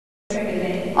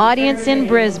Audience in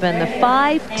Brisbane, the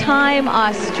 5-time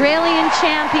Australian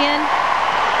champion.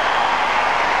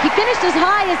 He finished as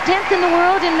high as 10th in the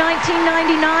world in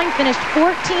 1999, finished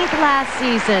 14th last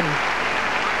season.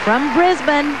 From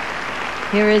Brisbane,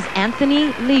 here is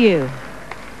Anthony Liu.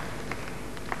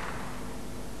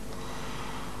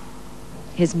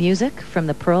 His music from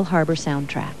the Pearl Harbor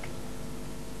soundtrack.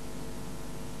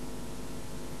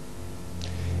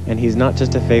 And he's not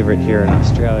just a favorite here in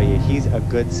Australia, he's a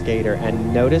good skater.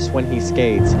 And notice when he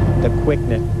skates, the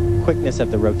quickness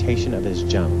of the rotation of his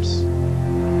jumps.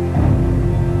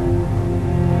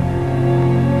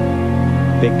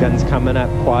 Big guns coming up,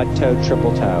 quad toe,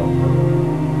 triple toe.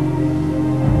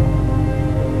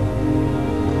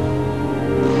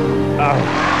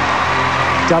 Oh.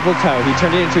 Double toe, he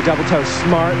turned it into a double toe.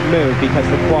 Smart move because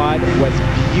the quad was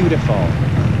beautiful.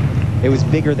 It was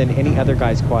bigger than any other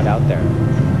guy's quad out there.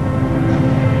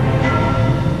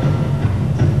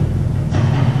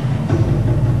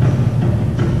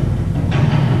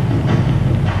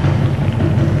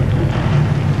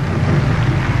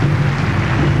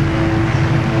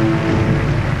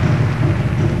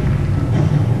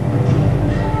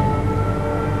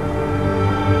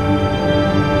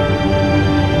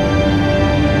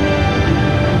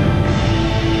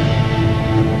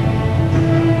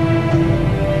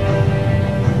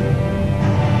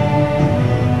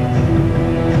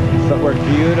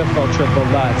 Beautiful triple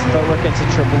lutz, footwork into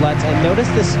triple lutz, and notice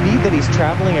the speed that he's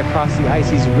traveling across the ice.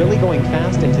 He's really going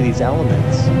fast into these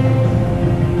elements.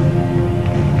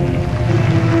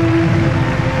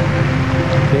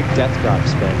 Big death drop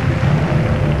spin.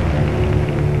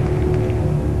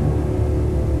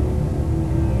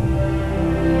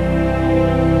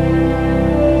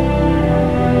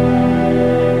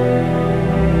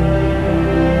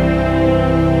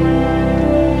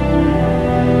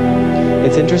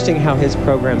 It's interesting how his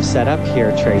program's set up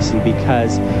here, Tracy,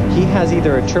 because he has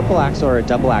either a triple axel or a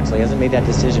double axel. He hasn't made that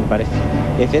decision, but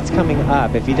if it's coming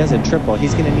up, if he does a triple,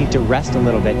 he's going to need to rest a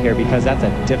little bit here because that's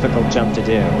a difficult jump to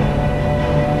do.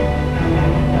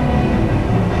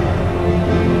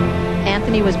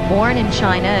 Anthony was born in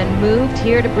China and moved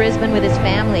here to Brisbane with his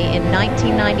family in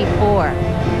 1994.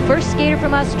 First skater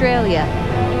from Australia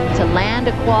to land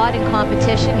a quad in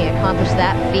competition. He accomplished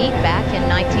that feat back in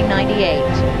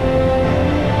 1998.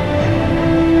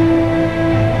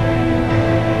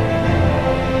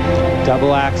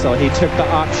 Double axel. He took the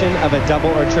option of a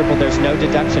double or triple. There's no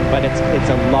deduction, but it's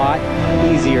a lot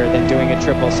easier than doing a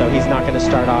triple, so he's not going to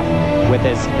start off with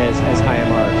as high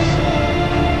marks.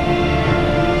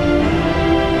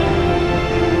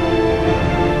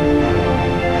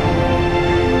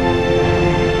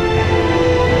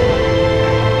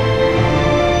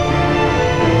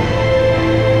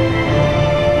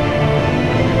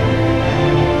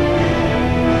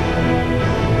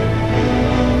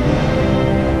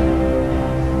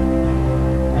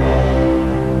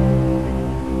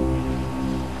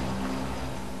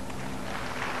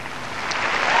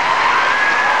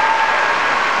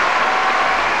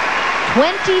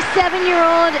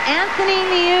 '27-year-old Anthony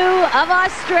Liu of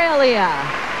Australia.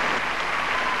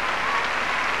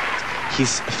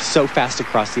 He's so fast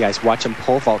across the ice. Watch him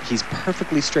pole vault. He's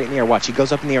perfectly straight in the air. Watch, he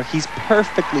goes up in the air. He's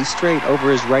perfectly straight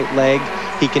over his right leg.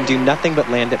 He can do nothing but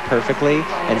land it perfectly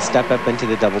and step up into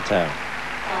the double toe.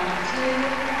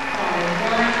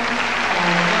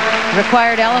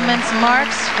 Required elements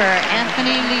marks for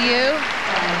Anthony Liu.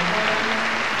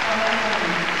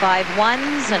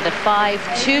 5-1s and a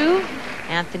 5-2.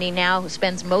 Anthony now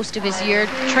spends most of his year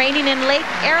training in Lake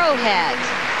Arrowhead.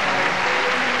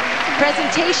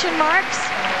 Presentation marks,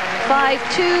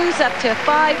 5-2s up to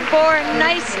 5-4.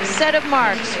 Nice set of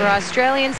marks for Australian